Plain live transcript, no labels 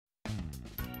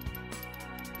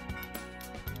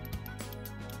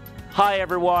Hi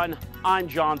everyone, I'm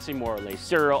John C. Morley,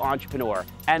 serial entrepreneur,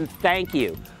 and thank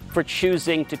you for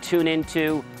choosing to tune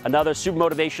into another Super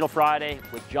Motivational Friday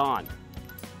with John.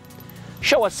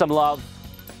 Show us some love,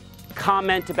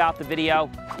 comment about the video,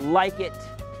 like it,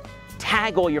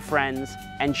 tag all your friends,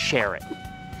 and share it.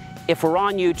 If we're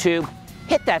on YouTube,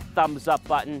 hit that thumbs up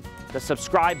button, the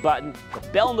subscribe button, the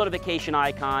bell notification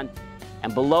icon,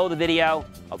 and below the video,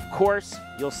 of course,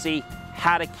 you'll see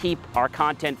how to keep our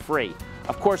content free.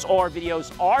 Of course, all our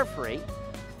videos are free.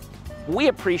 We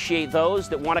appreciate those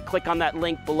that want to click on that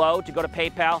link below to go to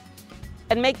PayPal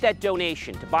and make that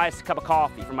donation to buy us a cup of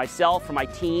coffee for myself, for my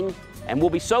team, and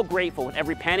we'll be so grateful with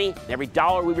every penny and every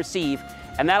dollar we receive,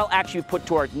 and that'll actually be put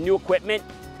toward new equipment,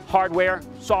 hardware,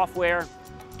 software,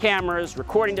 cameras,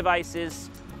 recording devices,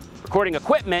 recording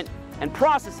equipment, and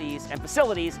processes and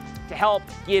facilities to help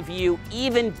give you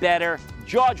even better,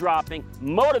 jaw-dropping,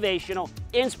 motivational,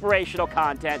 inspirational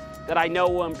content that I know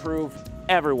will improve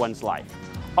everyone's life.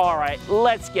 All right,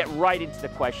 let's get right into the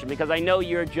question because I know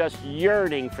you're just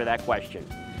yearning for that question.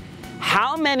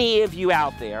 How many of you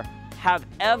out there have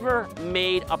ever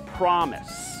made a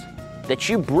promise that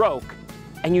you broke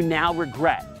and you now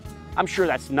regret? I'm sure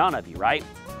that's none of you, right?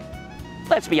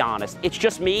 Let's be honest, it's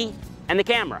just me and the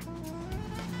camera.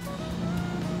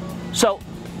 So,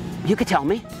 you could tell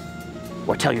me,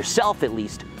 or tell yourself at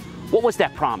least, what was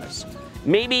that promise?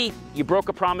 Maybe you broke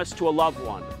a promise to a loved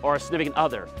one or a significant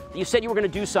other. You said you were going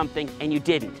to do something and you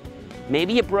didn't.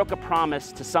 Maybe you broke a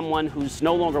promise to someone who's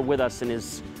no longer with us and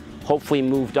is hopefully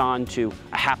moved on to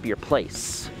a happier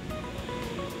place.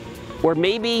 Or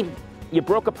maybe you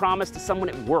broke a promise to someone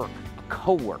at work, a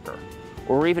coworker,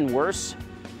 or even worse,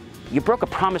 you broke a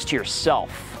promise to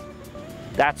yourself.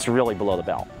 That's really below the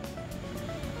belt.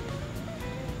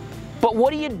 But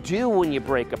what do you do when you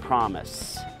break a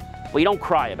promise? Well, you don't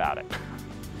cry about it.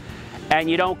 And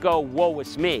you don't go, woe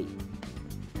is me.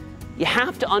 You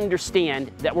have to understand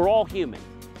that we're all human.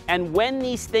 And when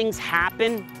these things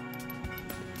happen,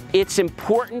 it's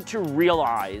important to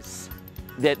realize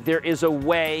that there is a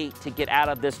way to get out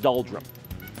of this doldrum.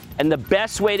 And the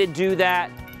best way to do that,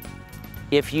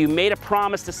 if you made a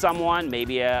promise to someone,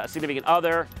 maybe a significant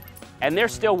other, and they're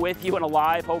still with you and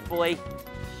alive, hopefully,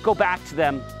 go back to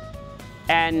them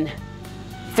and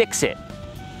fix it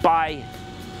by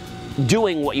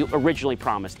doing what you originally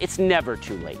promised. It's never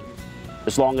too late,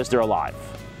 as long as they're alive.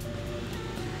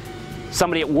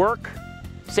 Somebody at work,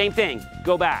 same thing,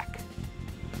 go back.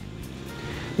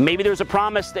 Maybe there's a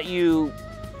promise that you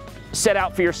set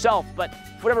out for yourself, but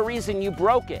for whatever reason you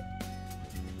broke it.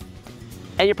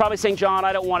 And you're probably saying, John,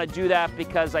 I don't want to do that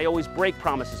because I always break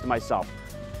promises to myself.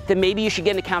 Then maybe you should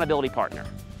get an accountability partner.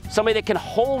 Somebody that can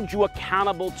hold you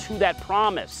accountable to that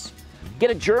promise. Get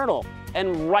a journal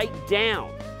and write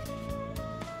down.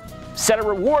 Set a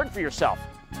reward for yourself.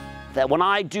 That when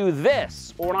I do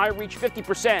this, or when I reach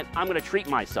 50%, I'm going to treat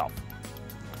myself.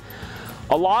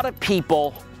 A lot of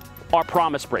people are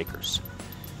promise breakers.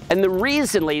 And the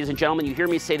reason, ladies and gentlemen, you hear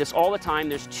me say this all the time,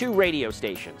 there's two radio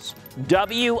stations.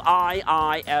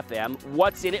 WIIFM,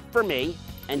 what's in it for me,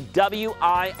 and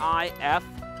WIIFY,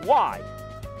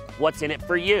 what's in it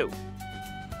for you.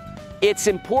 It's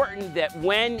important that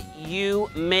when you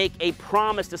make a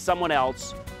promise to someone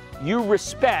else, you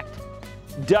respect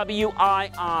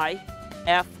WIIFY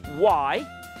and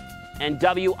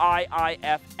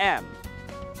WIIFM.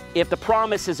 If the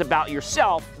promise is about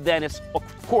yourself, then it's,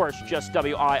 of course, just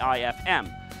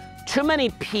WIIFM. Too many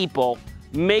people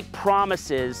make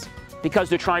promises because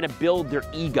they're trying to build their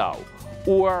ego,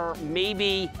 or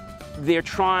maybe they're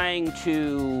trying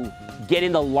to get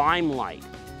in the limelight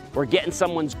or get in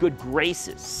someone's good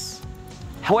graces.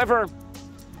 However,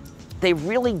 they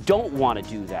really don't want to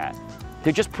do that.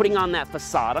 They're just putting on that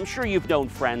facade. I'm sure you've known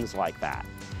friends like that.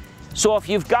 So if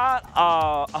you've got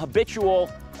a habitual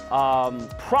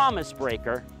promise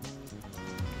breaker,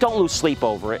 don't lose sleep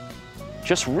over it.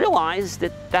 Just realize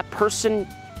that that person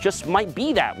just might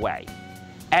be that way.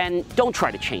 And don't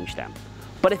try to change them.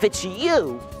 But if it's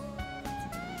you,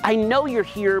 I know you're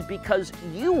here because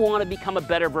you want to become a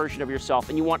better version of yourself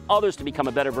and you want others to become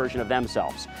a better version of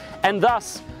themselves. And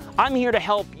thus, I'm here to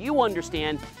help you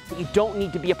understand that you don't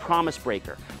need to be a promise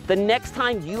breaker. The next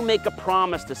time you make a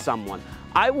promise to someone,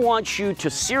 I want you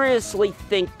to seriously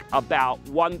think about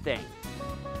one thing.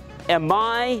 Am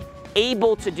I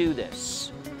able to do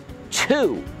this?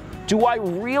 2, do I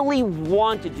really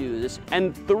want to do this?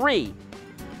 And 3,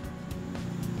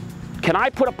 can I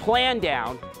put a plan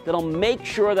down that'll make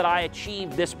sure that I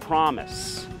achieve this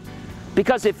promise?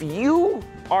 Because if you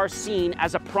are seen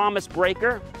as a promise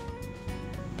breaker,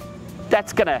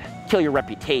 that's gonna kill your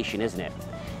reputation, isn't it?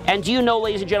 And do you know,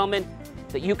 ladies and gentlemen,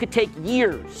 that you could take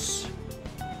years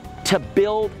to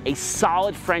build a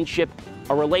solid friendship,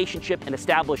 a relationship, and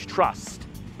establish trust.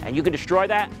 And you can destroy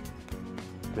that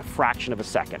in a fraction of a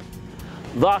second.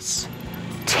 Thus,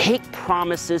 take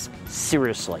promises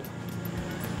seriously.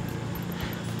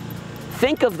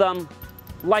 Think of them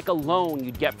like a loan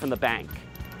you'd get from the bank.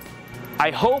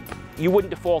 I hope you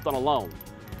wouldn't default on a loan.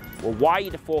 Well, why are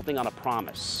you defaulting on a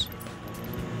promise?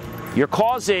 You're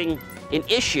causing an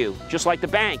issue, just like the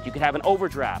bank. You could have an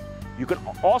overdraft. You could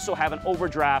also have an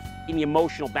overdraft in the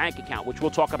emotional bank account, which we'll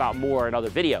talk about more in other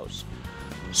videos.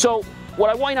 So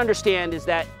what I want you to understand is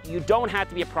that you don't have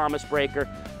to be a promise breaker.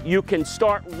 You can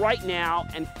start right now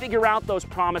and figure out those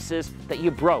promises that you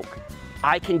broke.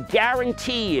 I can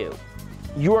guarantee you,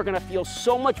 you are going to feel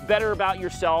so much better about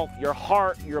yourself, your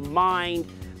heart, your mind,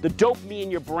 the dopamine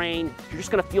in your brain. You're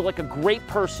just going to feel like a great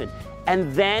person.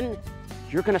 And then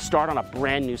you're going to start on a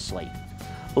brand new slate.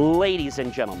 Ladies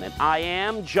and gentlemen, I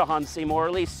am John C.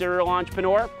 Morley, serial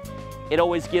entrepreneur. It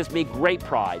always gives me great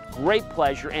pride, great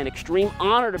pleasure, and extreme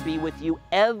honor to be with you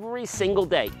every single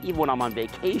day. Even when I'm on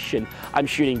vacation, I'm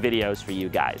shooting videos for you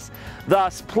guys.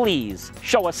 Thus, please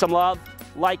show us some love,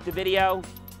 like the video,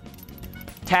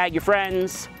 tag your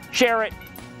friends, share it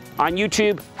on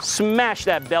YouTube, smash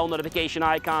that bell notification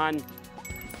icon,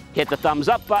 hit the thumbs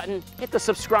up button, hit the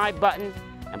subscribe button,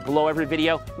 and below every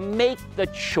video, make the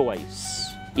choice,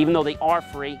 even though they are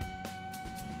free.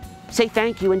 Say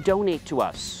thank you and donate to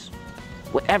us.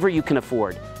 Whatever you can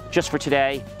afford, just for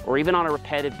today, or even on a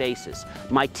repetitive basis.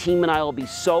 My team and I will be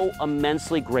so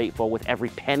immensely grateful with every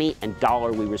penny and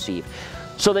dollar we receive.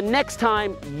 So the next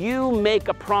time you make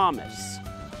a promise,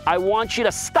 I want you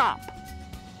to stop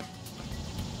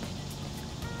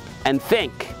and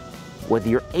think whether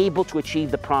you're able to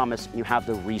achieve the promise and you have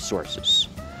the resources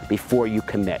before you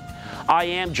commit. I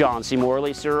am John C.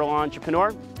 Morley, serial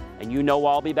entrepreneur, and you know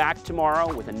I'll be back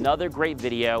tomorrow with another great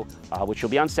video, which will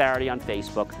be on Saturday on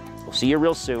Facebook. We'll see you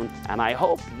real soon, and I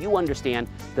hope you understand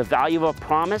the value of a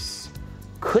promise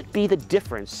could be the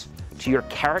difference to your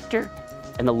character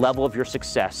and the level of your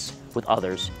success with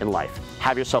others in life.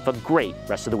 Have yourself a great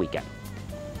rest of the weekend.